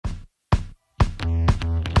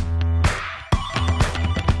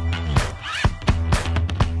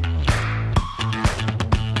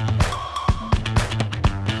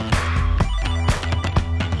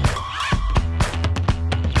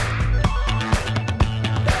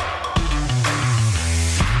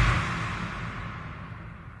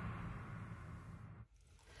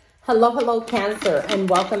Hello, Cancer, and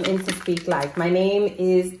welcome into Speak Life. My name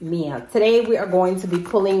is Mia. Today, we are going to be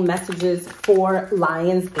pulling messages for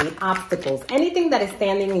Lionsgate obstacles. Anything that is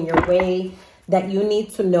standing in your way that you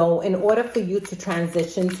need to know in order for you to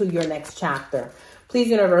transition to your next chapter. Please,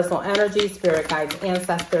 universal energy, spirit guides,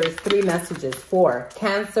 ancestors, 3 messages for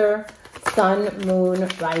Cancer, Sun, Moon,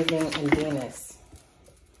 Rising, and Venus.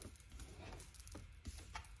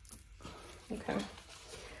 Okay.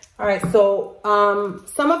 All right, so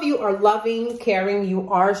some of you are loving, caring.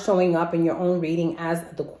 You are showing up in your own reading as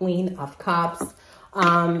the Queen of Cups.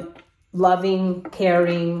 Loving,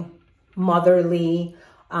 caring, motherly,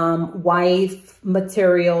 wife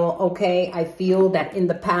material, okay? I feel that in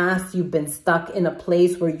the past, you've been stuck in a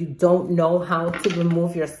place where you don't know how to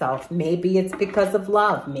remove yourself. Maybe it's because of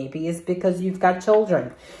love. Maybe it's because you've got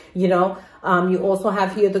children, you know? You also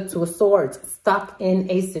have here the 2 of Swords, stuck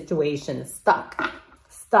in a situation, stuck,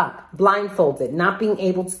 blindfolded, not being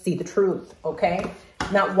able to see the truth, okay?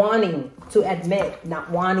 Not wanting to admit, not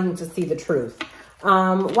wanting to see the truth.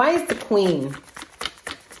 Why is the Queen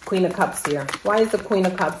of Cups here? Why is the Queen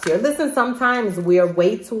of Cups here? Listen, sometimes we are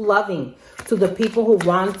way too loving to the people who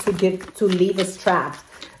want to leave us trapped.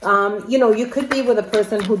 You know, you could be with a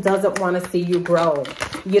person who doesn't want to see you grow.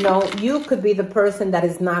 You know, you could be the person that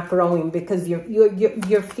is not growing because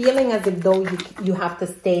you're feeling as if though you have to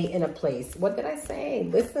stay in a place. What did I say?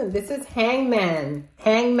 Listen, this is Hangman.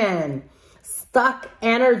 Stuck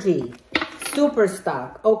energy. Super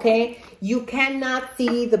stuck, okay? You cannot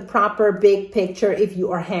see the proper big picture if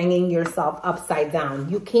you are hanging yourself upside down.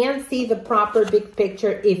 You can't see the proper big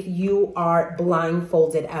picture if you are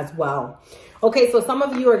blindfolded as well. Okay, so some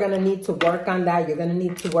of you are going to need to work on that. You're going to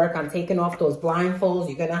need to work on taking off those blindfolds.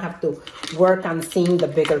 You're going to have to work on seeing the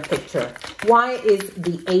bigger picture. Why is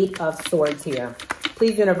the 8 of Swords here?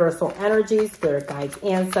 Please, universal energy, spirit guides,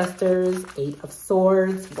 ancestors, 8 of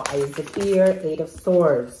Swords. Why is it here? 8 of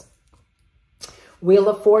Swords. Wheel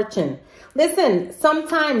of Fortune. Listen,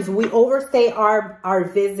 sometimes we overstay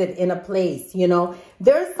our visit in a place, you know.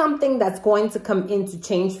 There's something that's going to come in to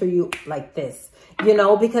change for you like this, you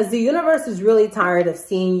know, because the universe is really tired of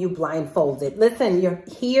seeing you blindfolded. Listen,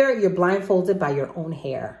 you're blindfolded by your own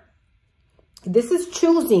hair. This is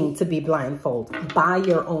choosing to be blindfolded by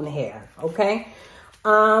your own hair, okay?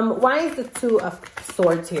 Why is the 2 of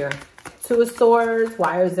Swords here? 2 of Swords,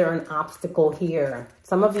 why is there an obstacle here?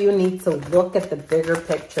 Some of you need to look at the bigger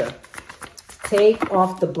picture. Take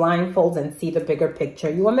off the blindfolds and see the bigger picture.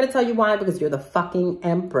 You want me to tell you why? Because you're the fucking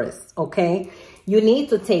Empress, okay? You need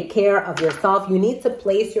to take care of yourself. You need to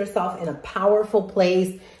place yourself in a powerful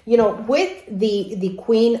place. You know, with the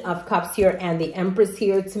Queen of Cups here and the Empress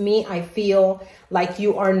here, to me, I feel like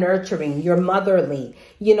you are nurturing, you're motherly.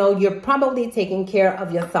 You know, you're probably taking care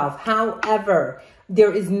of yourself. However,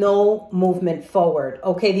 there is no movement forward,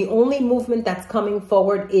 okay? The only movement that's coming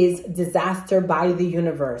forward is disaster by the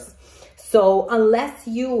universe. So unless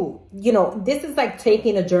you know, this is like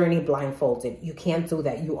taking a journey blindfolded. You can't do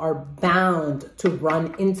that. You are bound to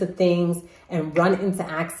run into things and run into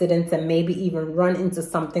accidents and maybe even run into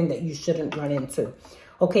something that you shouldn't run into.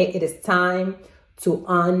 Okay, it is time to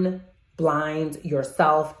unblind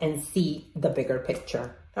yourself and see the bigger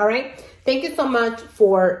picture. All right? Thank you so much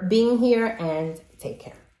for being here and take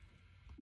care.